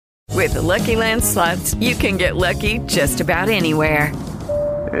With the Lucky Land Slots, you can get lucky just about anywhere.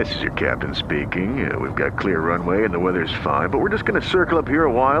 This is your captain speaking. We've got clear runway and the weather's fine, but we're just going to circle up here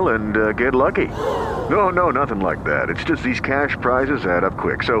a while and get lucky. No, nothing like that. It's just these cash prizes add up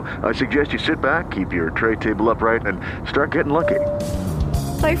quick. So I suggest you sit back, keep your tray table upright, and start getting lucky.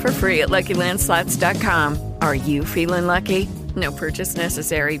 Play for free at LuckyLandSlots.com. Are you feeling lucky? No purchase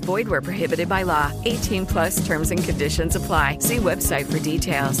necessary. Void where prohibited by law. 18 plus terms and conditions apply. See website for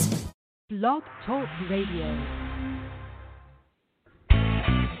details. Blog Talk Radio.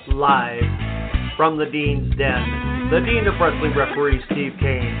 Live from the Dean's Den, the Dean of Wrestling referee Steve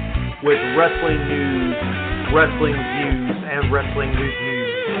Kane, with wrestling news, wrestling views, and wrestling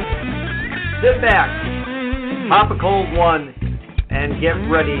reviews. Sit back, pop a cold one, and get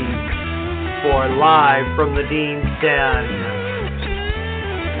ready for Live from the Dean's Den.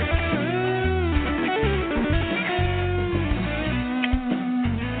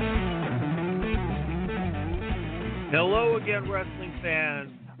 Hello again, wrestling fans.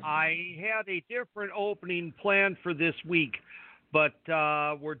 I had a different opening planned for this week, but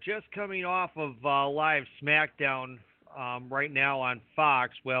we're just coming off of live SmackDown right now on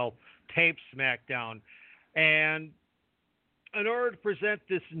Fox, taped SmackDown. And in order to present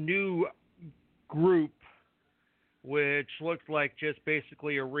this new group, which looked like just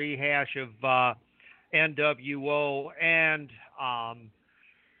basically a rehash of NWO and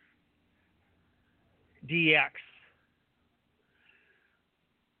DX,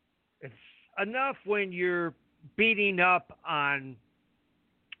 it's enough when you're beating up on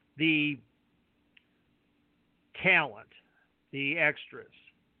the talent, the extras.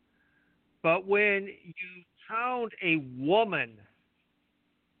 But when you found a woman,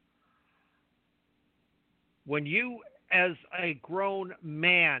 when you as a grown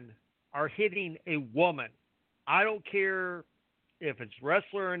man are hitting a woman, I don't care if it's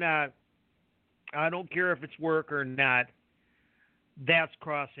wrestler or not, I don't care if it's work or not, that's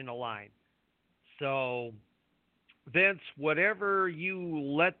crossing a line. So, Vince, whatever you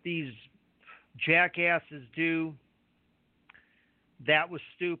let these jackasses do, that was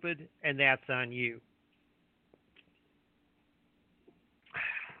stupid, and that's on you.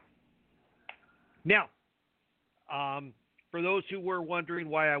 Now, for those who were wondering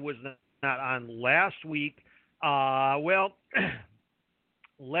why I was not on last week, last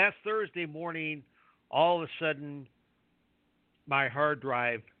Thursday morning, all of a sudden, my hard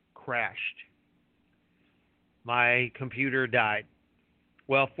drive crashed. My computer died.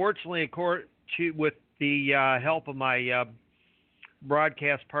 Well, fortunately, with the help of my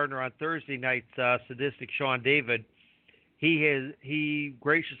broadcast partner on Thursday night, Sadistic Sean David, he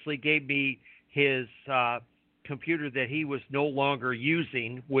graciously gave me his computer that he was no longer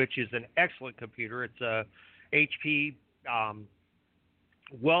using, which is an excellent computer. It's a HP,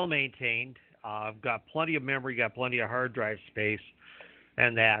 well-maintained. Got plenty of memory, got plenty of hard drive space,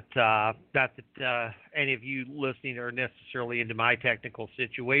 and not that any of you listening are necessarily into my technical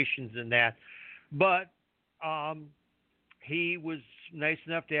situations in that, but he was nice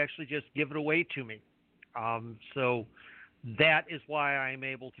enough to actually just give it away to me. So that is why I'm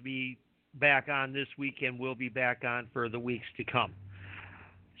able to be back on this week and will be back on for the weeks to come.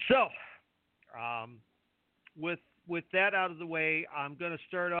 So, with that out of the way, I'm going to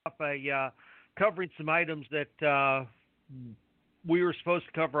start off by covering some items that we were supposed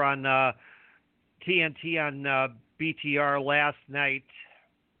to cover on TNT on BTR last night.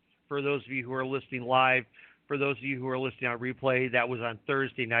 For those of you who are listening live, for those of you who are listening on replay, that was on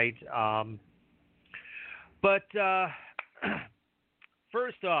Thursday night. But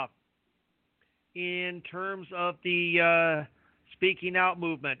first off, in terms of the speaking out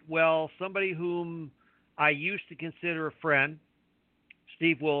movement, somebody whom I used to consider a friend,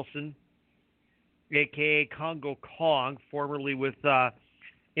 Steve Wilson, a.k.a. Congo Kong, formerly with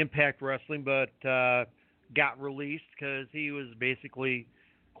Impact Wrestling, but got released because he was basically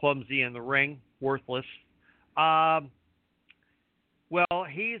clumsy in the ring, worthless.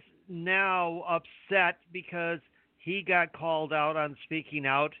 He's now upset because he got called out on speaking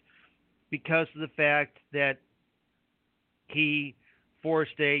out because of the fact that he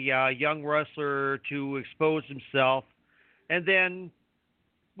forced a young wrestler to expose himself and then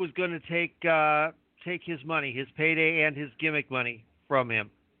was going to take his money, his payday and his gimmick money from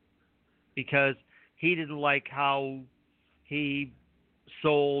him because he didn't like how he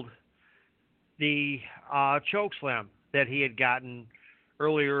sold the chokeslam that he had gotten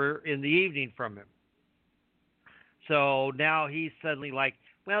earlier in the evening from him. So now he's suddenly like,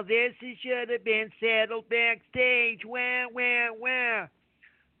 well, this should have been settled backstage. Wah.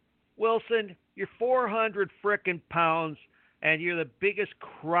 Wilson, you're 400 frickin' pounds. and you're the biggest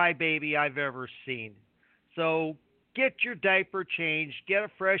crybaby I've ever seen. So get your diaper changed, get a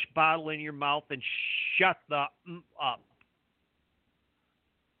fresh bottle in your mouth, and shut the up.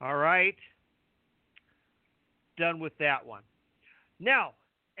 All right? Done with that one. Now,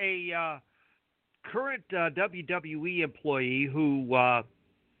 a current WWE employee who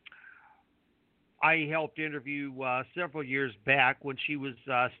I helped interview several years back when she was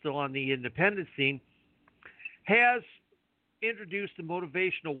still on the independent scene, has introduced a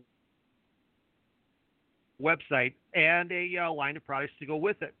motivational website and a line of products to go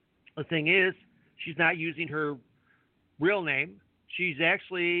with it. The thing is, she's not using her real name. She's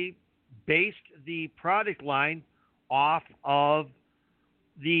actually based the product line off of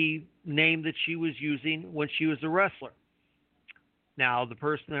the name that she was using when she was a wrestler. Now, the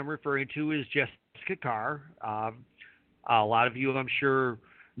person I'm referring to is Jessica Carr. A lot of you, I'm sure,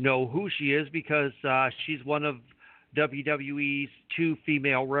 know who she is because she's one of WWE's 2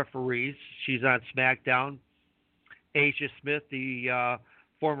 female referees. She's on SmackDown. Asia Smith, the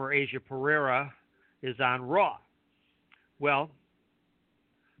former Asia Pereira, is on Raw. Well,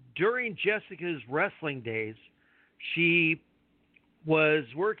 during Jessica's wrestling days, she was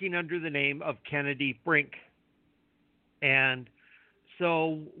working under the name of Kennedy Brink. And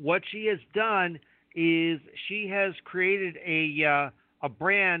so what she has done is she has created a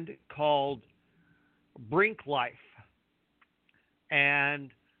brand called Brink Life.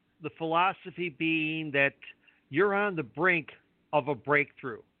 And the philosophy being that you're on the brink of a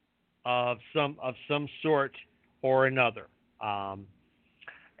breakthrough of some sort or another.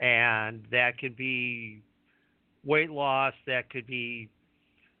 And that could be weight loss, that could be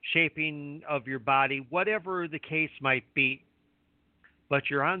shaping of your body, whatever the case might be. But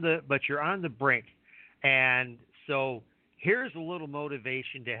you're on the brink. And so here's a little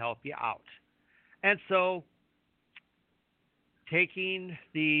motivation to help you out. And so taking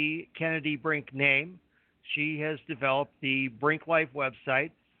the Kennedy Brink name, she has developed the Brink Life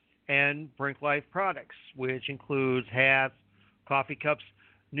website and Brink Life products, which includes hats, coffee cups,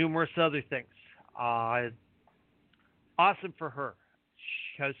 numerous other things. Awesome for her,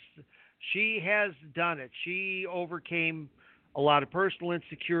 because she has done it. She overcame a lot of personal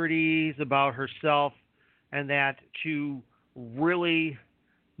insecurities about herself and that to really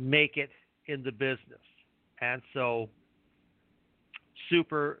make it in the business. And so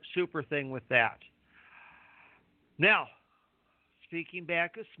super thing with that. Now, speaking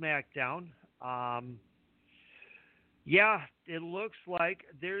back of SmackDown, it looks like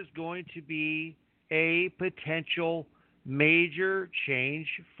there's going to be a potential major change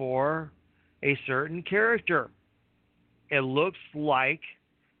for a certain character. It looks like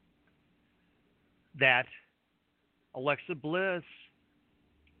that Alexa Bliss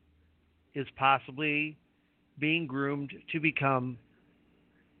is possibly being groomed to become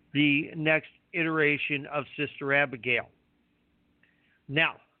the next iteration of Sister Abigail.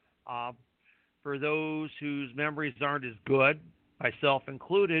 Now, for those whose memories aren't as good, myself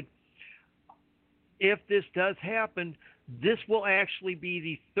included, if this does happen, this will actually be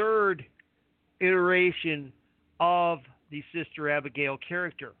the 3rd iteration of the Sister Abigail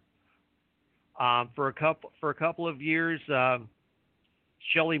character. For a couple of years,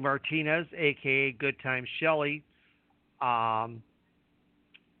 Shelly Martinez, aka Good Time Shelly,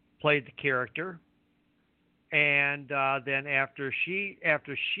 played the character, and then after she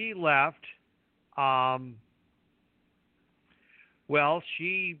left,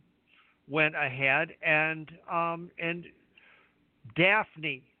 she went ahead and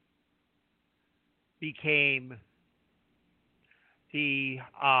Daphne became the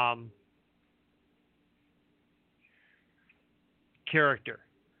character,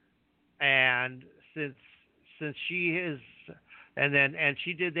 and since she is, and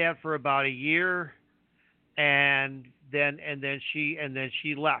she did that for about a year, and then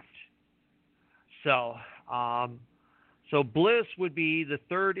she left. So Bliss would be the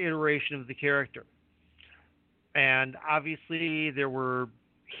 3rd iteration of the character, and obviously there were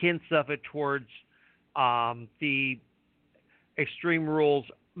hints of it towards the Extreme Rules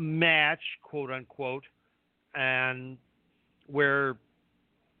match, quote unquote, and where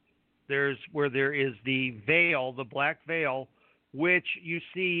there is the veil, the black veil, which you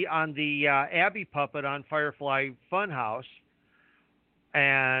see on the Abby puppet on Firefly Funhouse,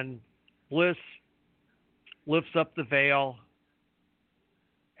 and Bliss lifts up the veil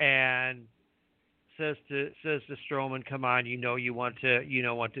and says to Strowman, "Come on, you want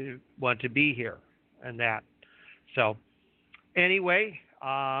to be here," and that. So anyway,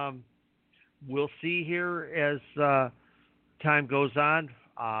 we'll see here as time goes on.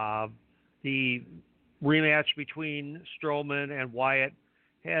 The rematch between Strowman and Wyatt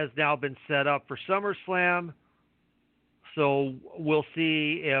has now been set up for SummerSlam. So we'll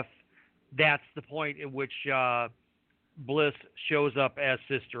see if that's the point at which Bliss shows up as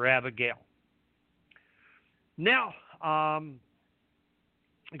Sister Abigail. Now, I'm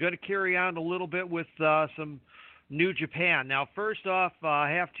going to carry on a little bit with some New Japan. Now, first off, I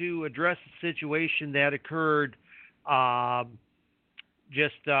have to address the situation that occurred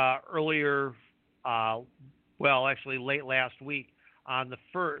just earlier, actually late last week on the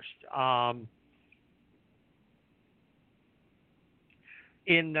 1st.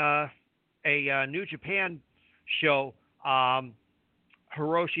 In a New Japan show,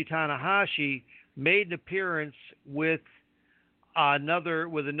 Hiroshi Tanahashi made an appearance with another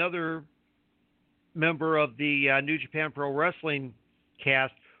member of the New Japan Pro Wrestling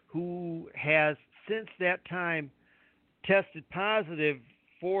cast, who has since that time tested positive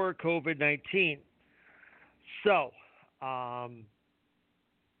for COVID-19. So,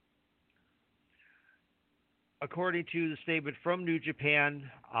 according to the statement from New Japan,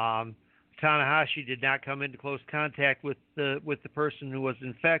 Tanahashi did not come into close contact with the person who was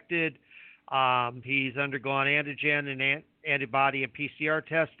infected. He's undergone antigen and antibody and PCR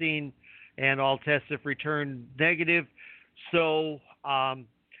testing, and all tests have returned negative. So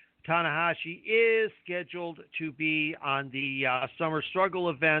Tanahashi is scheduled to be on the Summer Struggle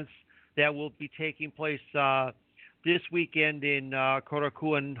events that will be taking place this weekend in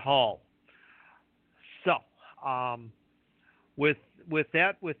Korakuen Hall. So, with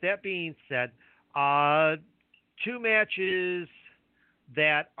that being said, two matches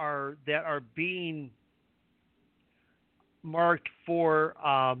that are being marked for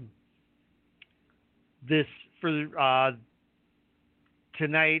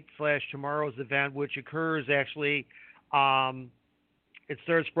tonight/tomorrow's event, which occurs actually. It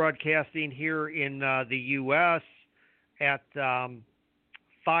starts broadcasting here in the U.S. at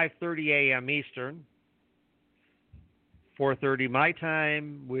 5:30 a.m. Eastern, 4:30 my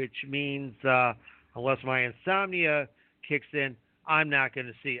time, which means unless my insomnia kicks in, I'm not going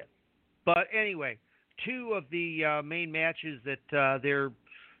to see it. But anyway, two of the main matches that they're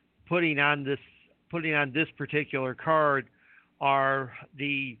putting on this particular card are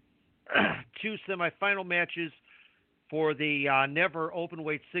the two semifinal matches for the Never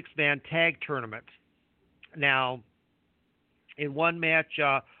Openweight six-man tag tournament. Now, in one match,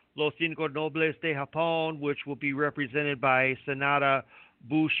 Los Cinco Nobles de Japón, which will be represented by Sanada,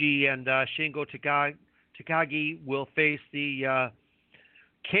 Bushi, and Shingo Takagi, will face the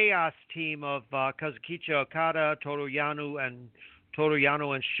Chaos team of Kazuchika Okada, Toru Yano, and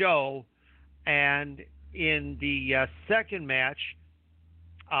Sho. And in the second match,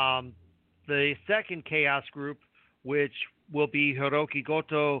 the second Chaos group, which will be Hiroki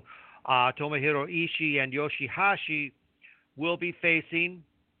Goto, Tomohiro Ishii, and Yoshihashi, will be facing,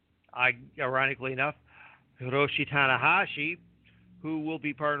 ironically enough, Hiroshi Tanahashi, who will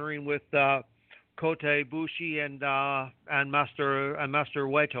be partnering with Kota Ibushi and Master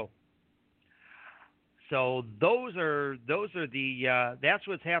Ueto. So those are the that's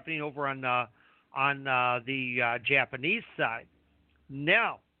what's happening over on the Japanese side.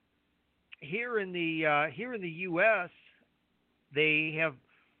 Now, here in the U.S.,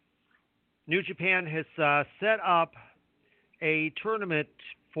 New Japan has set up a tournament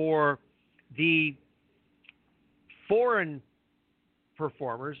for the foreign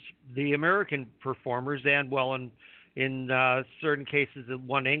performers, the American performers, and in certain cases,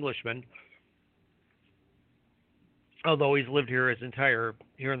 one Englishman, although he's lived here in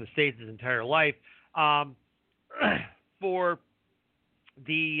the States his entire life, for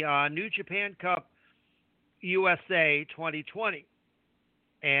the New Japan Cup USA 2020.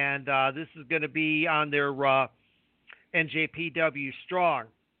 And this is going to be on their NJPW Strong.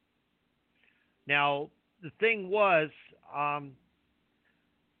 Now, the thing was,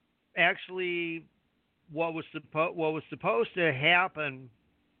 actually, what was supposed to happen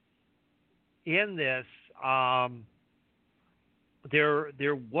in this,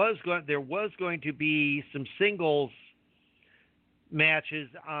 there was going to be some singles matches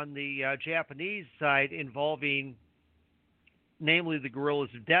on the Japanese side involving, namely, the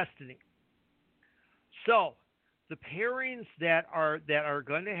Guerrillas of Destiny. So, the pairings that are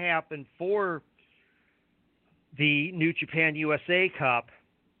going to happen for the New Japan USA Cup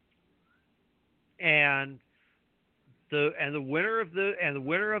and the winner of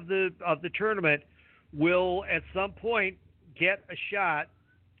the tournament will at some point get a shot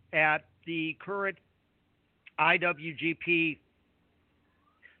at the current IWGP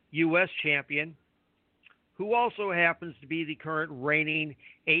U.S. champion, who also happens to be the current reigning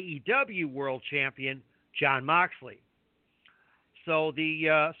AEW World Champion, Jon Moxley. So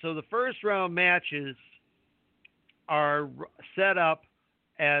the first round matches are set up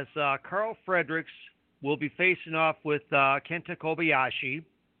as Carl Fredericks will be facing off with Kenta Kobayashi.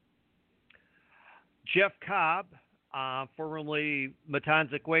 Jeff Cobb, formerly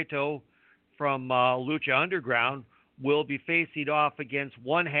Matanza Cueto from Lucha Underground, will be facing off against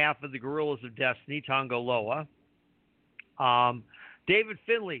one half of the Guerrillas of Destiny, Tonga Loa. David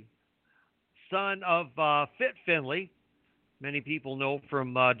Finlay, son of Fit Finlay, many people know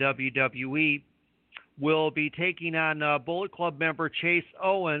from WWE, will be taking on Bullet Club member Chase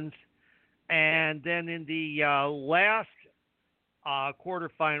Owens. And then in the last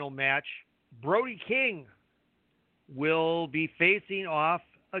quarterfinal match, Brody King will be facing off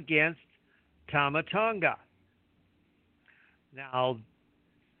against Tama Tonga. Now,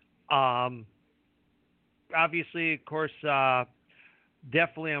 obviously, of course,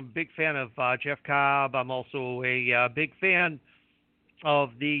 definitely I'm a big fan of Jeff Cobb. I'm also a big fan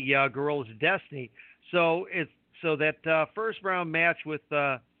of the Guerrillas of Destiny. So that first round match with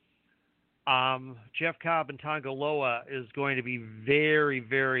Jeff Cobb and Tonga Loa is going to be very,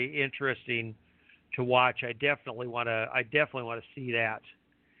 very interesting to watch. I definitely want to see that.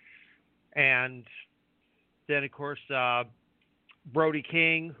 And then, of course, Brody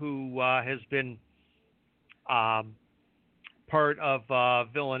King, who has been part of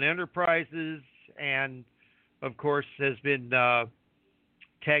Villain Enterprises, and of course has been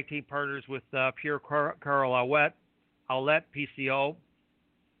tag team partners with Pierre Carl Ouellet, PCO.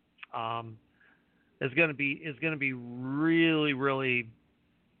 Is going to be really, really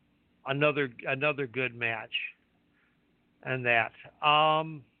another good match. And that.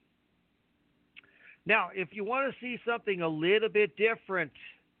 Now, if you want to see something a little bit different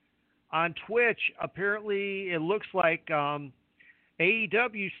on Twitch, apparently it looks like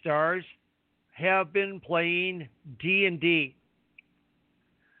AEW stars have been playing D&D.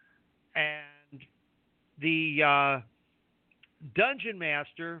 And the Dungeon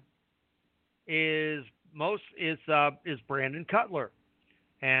Master is Brandon Cutler.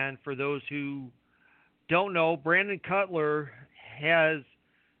 And for those who don't know, Brandon Cutler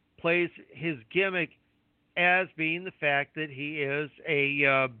plays his gimmick as being the fact that he is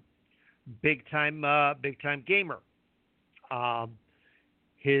a big time gamer.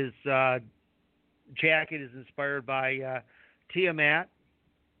 His jacket is inspired by Tiamat,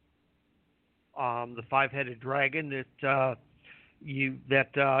 the five-headed dragon that you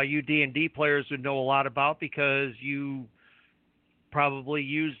D&D players would know a lot about, because you probably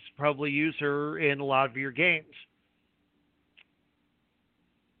use her in a lot of your games.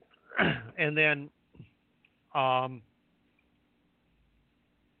 And then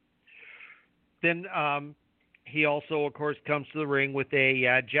he also, of course, comes to the ring with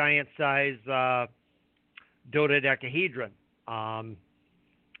a giant-size dodecahedron.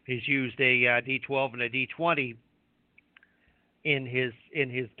 He's used a D12 and a D20 in his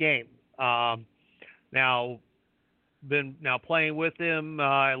game. Now playing with him,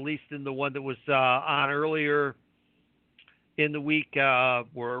 at least in the one that was on earlier in the week,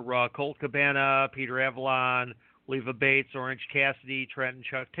 were Colt Cabana, Peter Avalon, Leva Bates, Orange Cassidy, Trent, and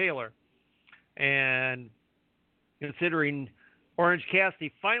Chuck Taylor. And considering Orange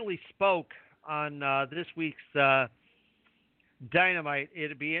Cassidy finally spoke on this week's Dynamite,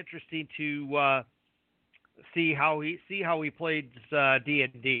 it'd be interesting to see how he played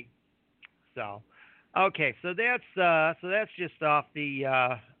D&D. So, okay, so that's just off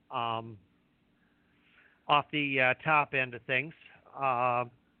the top end of things.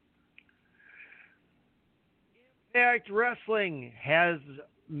 Impact Wrestling has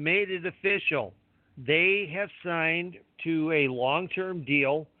made it official. They have signed to a long-term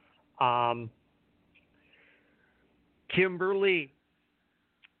deal. Kimberly.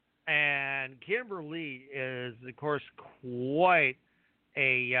 And Kimberly is, of course, quite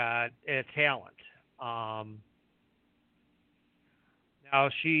a talent. Now,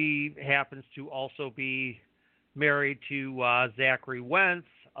 she happens to also be married to Zachary Wentz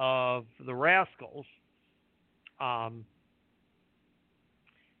of the Rascals. And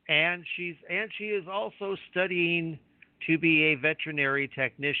she is also studying to be a veterinary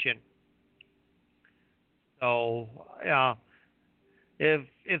technician. So, if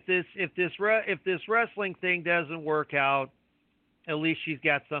this wrestling thing doesn't work out, at least she's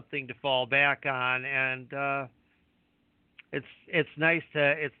got something to fall back on, and it's nice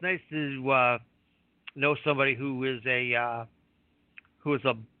to know somebody who is a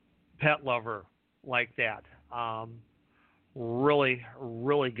pet lover like that. Really,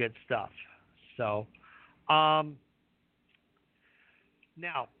 really good stuff. So, now,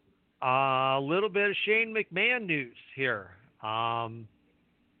 A little bit of Shane McMahon news here.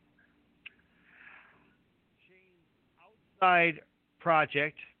 Side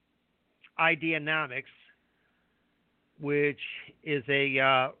project, Ideanomics, which is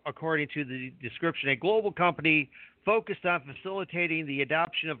according to the description, a global company focused on facilitating the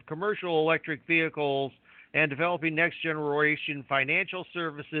adoption of commercial electric vehicles and developing next generation financial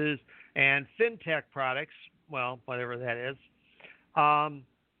services and fintech products. Well, whatever that is.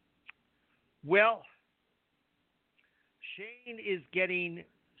 Well, Shane is getting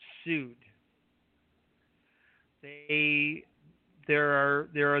sued. There are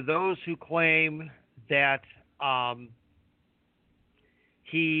those who claim that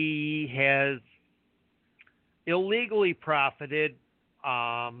he has illegally profited,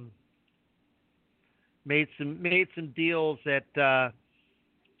 made some deals that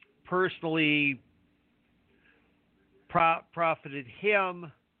personally profited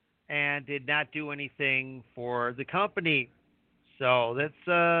him and did not do anything for the company. So that's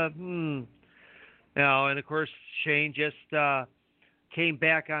and of course Shane just came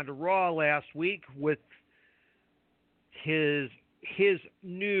back onto Raw last week with his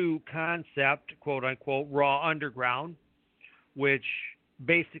new concept, quote unquote, Raw Underground, which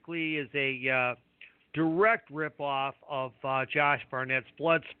basically is a direct ripoff of Josh Barnett's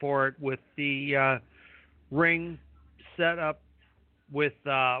Bloodsport, with the ring set up with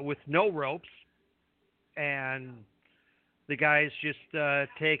no ropes, and the guys just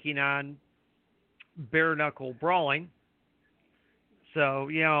taking on bare knuckle brawling. So,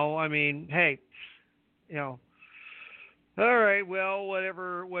 I mean, hey, all right, well,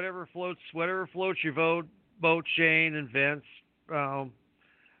 whatever floats your boat, Shane and Vince.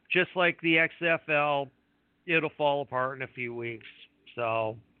 Just like the XFL, it'll fall apart in a few weeks.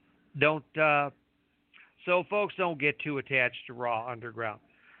 So so folks, don't get too attached to Raw Underground.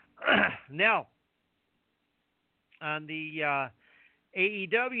 Now, on the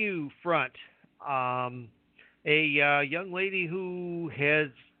AEW front, a young lady who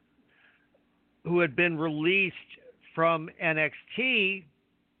had been released from NXT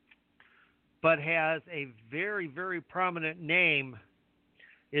but has a very, very prominent name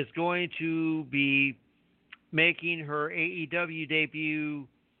is going to be making her AEW debut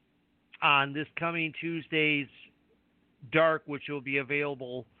on this coming Tuesday's Dark, which will be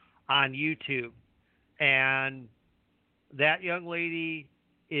available on YouTube. And that young lady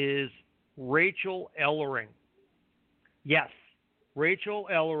is Rachel Ellering. Yes, Rachel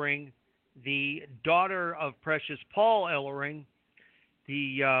Ellering, the daughter of Precious Paul Ellering,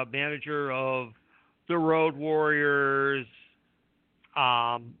 the manager of the Road Warriors,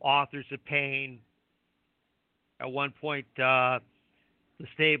 Authors of Pain. At one point, the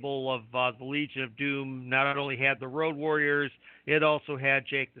stable of the Legion of Doom not only had the Road Warriors, it also had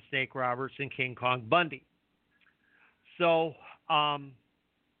Jake the Snake Roberts and King Kong Bundy. So,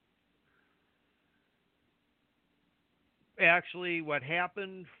 actually what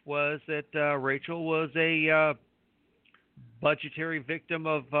happened was that Rachel was a budgetary victim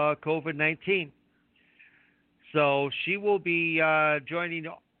of COVID-19. So she will be joining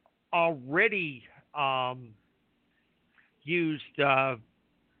already used that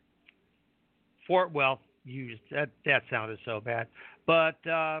sounded so bad, but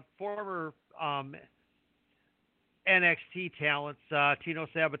former NXT talents, Tino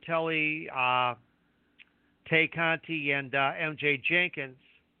Sabatelli, Tay Conti, and MJ Jenkins.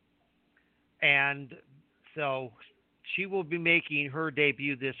 And so she will be making her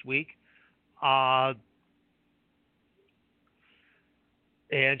debut this week.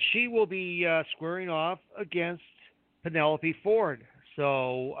 And she will be squaring off against Penelope Ford.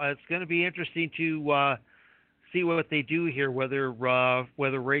 So it's going to be interesting to see what they do here, whether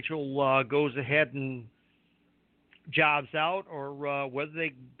Rachel goes ahead and jobs out, or whether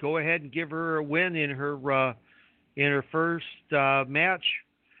they go ahead and give her a win in her first match.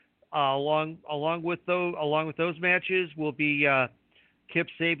 Along with those matches will be Kip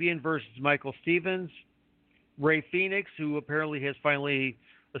Sabian versus Michael Stevens, Ray Phoenix, who apparently has finally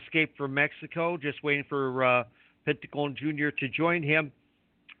escaped from Mexico, just waiting for Pentagon Jr. to join him,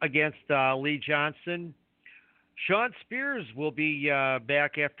 against Lee Johnson. Sean Spears will be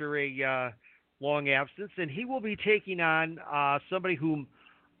back after a long absence, and he will be taking on somebody whom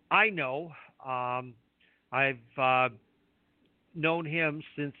I know. I've known him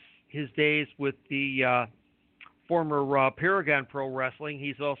since his days with the former Paragon Pro Wrestling.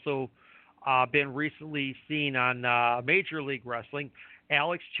 He's also been recently seen on Major League Wrestling,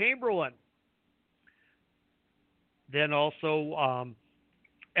 Alex Chamberlain. Then also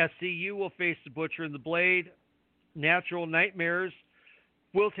SCU will face the Butcher and the Blade. Natural Nightmares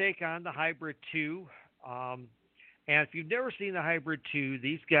will take on the Hybrid 2. And if you've never seen the Hybrid 2,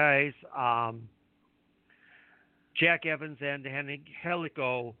 these guys, Jack Evans and Henning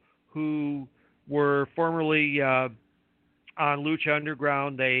Helico, who were formerly on Lucha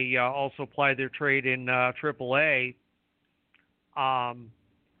Underground, they also ply their trade in AAA, are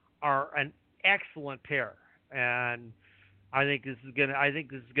an excellent pair, and I think this is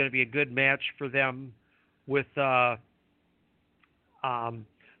gonna be a good match for them with Dustin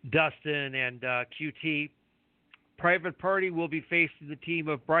and QT. Private Party will be facing the team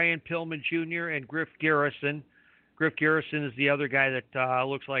of Brian Pillman Jr. and Griff Garrison. Griff Garrison is the other guy that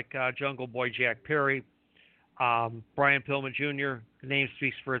looks like Jungle Boy Jack Perry. Brian Pillman Jr., the name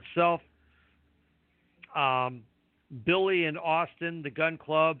speaks for itself. Billy and Austin, the Gun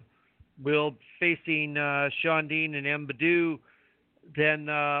Club, will be facing Sean Dean and M. Badu. Then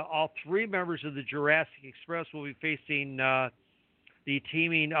all three members of the Jurassic Express will be facing the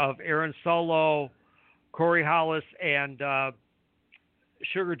teaming of Aaron Solo, Corey Hollis, and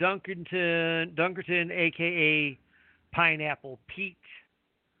Sugar Dunkerton, a.k.a. Pineapple Pete.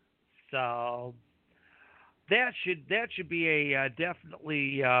 So that should be a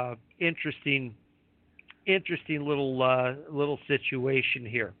definitely interesting little situation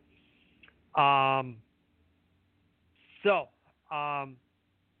here.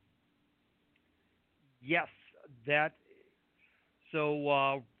 Yes, that.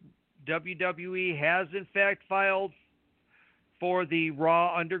 So WWE has in fact filed for the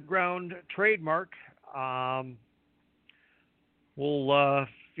Raw Underground trademark. We'll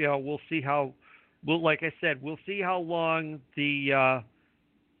see how. Like I said, we'll see how long the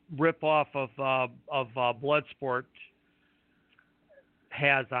ripoff of Bloodsport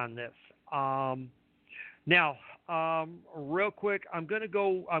has on this. Now, real quick, I'm gonna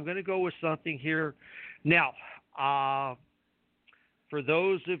go with something here. Now, for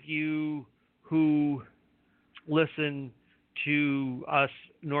those of you who listen to us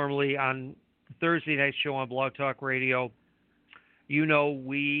normally on the Thursday night show on Blog Talk Radio, you know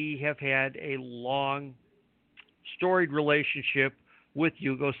we have had a long, storied relationship with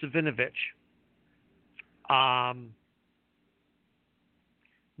Yugo Savinovich.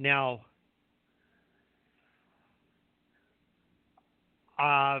 Now,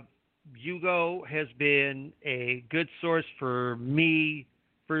 Yugo has been a good source for me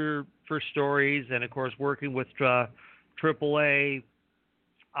for stories, and of course, working with AAA,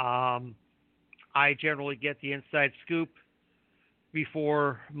 I generally get the inside scoop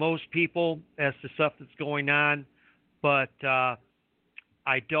before most people as to stuff that's going on, but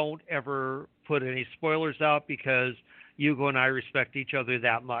I don't ever put any spoilers out because Yugo and I respect each other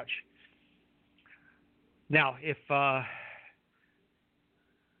that much. Now, if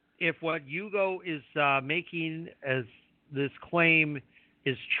what Yugo is making as this claim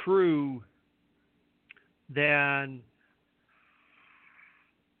is true, then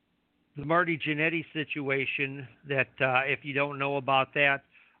the Marty Jannetty situation, that if you don't know about that,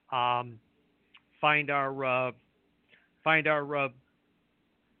 find our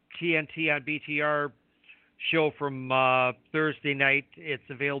TNT on BTR show from Thursday night. It's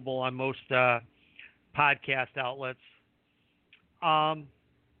available on most podcast outlets.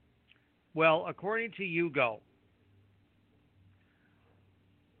 Well, according to Yugo,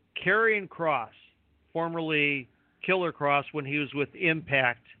 Karrion Kross, formerly Killer Kross when he was with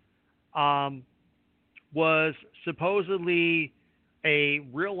Impact, was supposedly a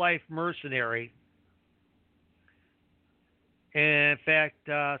real-life mercenary. And in fact,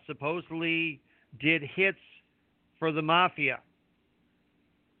 supposedly did hits for the Mafia.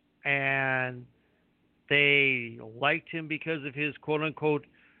 And they liked him because of his quote-unquote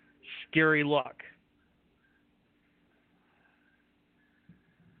scary look.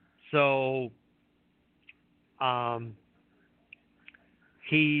 So,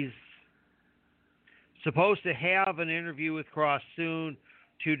 he's supposed to have an interview with Kross soon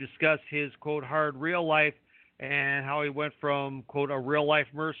to discuss his quote hard real life and how he went from quote a real life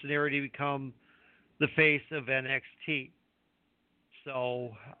mercenary to become the face of NXT.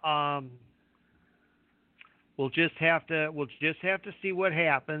 So, we'll just have to see what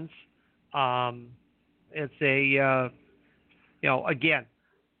happens. It's a again,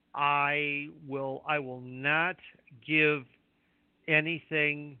 I will not give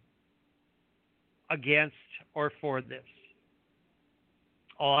anything against or for this.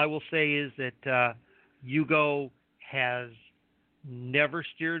 All I will say is that Yugo has never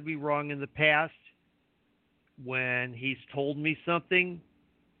steered me wrong in the past. When he's told me something,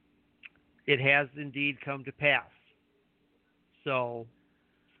 it has indeed come to pass. So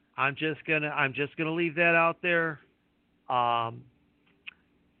I'm just gonna leave that out there.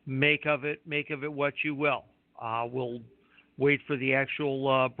 make of it what you will. We'll wait for the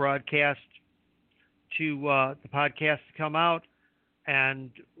actual broadcast the podcast to come out, and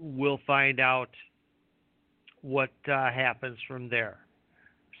we'll find out what happens from there.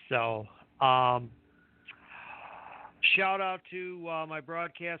 So, shout out to my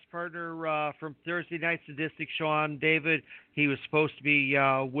broadcast partner from Thursday Night Sadistic, Sean David. He was supposed to be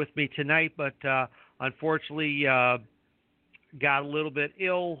with me tonight, but unfortunately got a little bit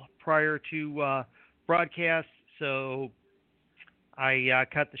ill prior to broadcast, so I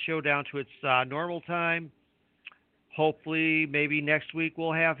cut the show down to its normal time. Hopefully, maybe next week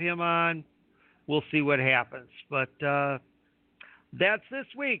we'll have him on. We'll see what happens. But that's this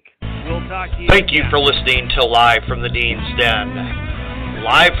week. We'll talk to you. Thank you for listening to Live from the Dean's Den.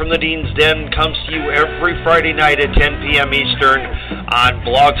 Live from the Dean's Den comes to you every Friday night at 10 p.m. Eastern on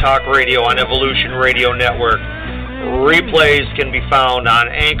Blog Talk Radio on Evolution Radio Network. Replays can be found on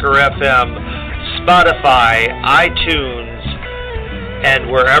Anchor FM, Spotify, iTunes,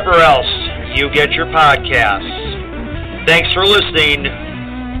 and wherever else you get your podcasts. Thanks for listening.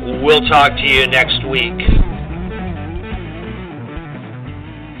 We'll talk to you next week.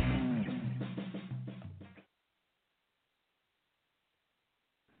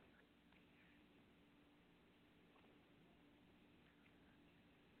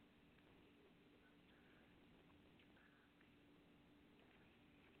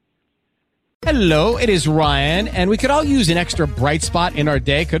 Hello, it is Ryan, and we could all use an extra bright spot in our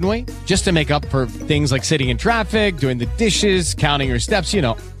day, couldn't we? Just to make up for things like sitting in traffic, doing the dishes, counting your steps, you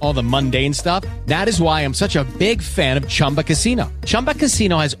know, all the mundane stuff. That is why I'm such a big fan of Chumba Casino. Chumba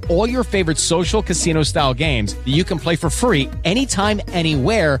Casino has all your favorite social casino-style games that you can play for free anytime,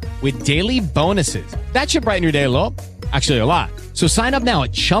 anywhere with daily bonuses. That should brighten your day a little. Actually, a lot. So sign up now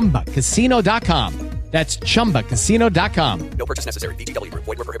at ChumbaCasino.com. That's ChumbaCasino.com. No purchase necessary. VGW Group.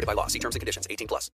 Void where prohibited by law. See terms and conditions. 18+.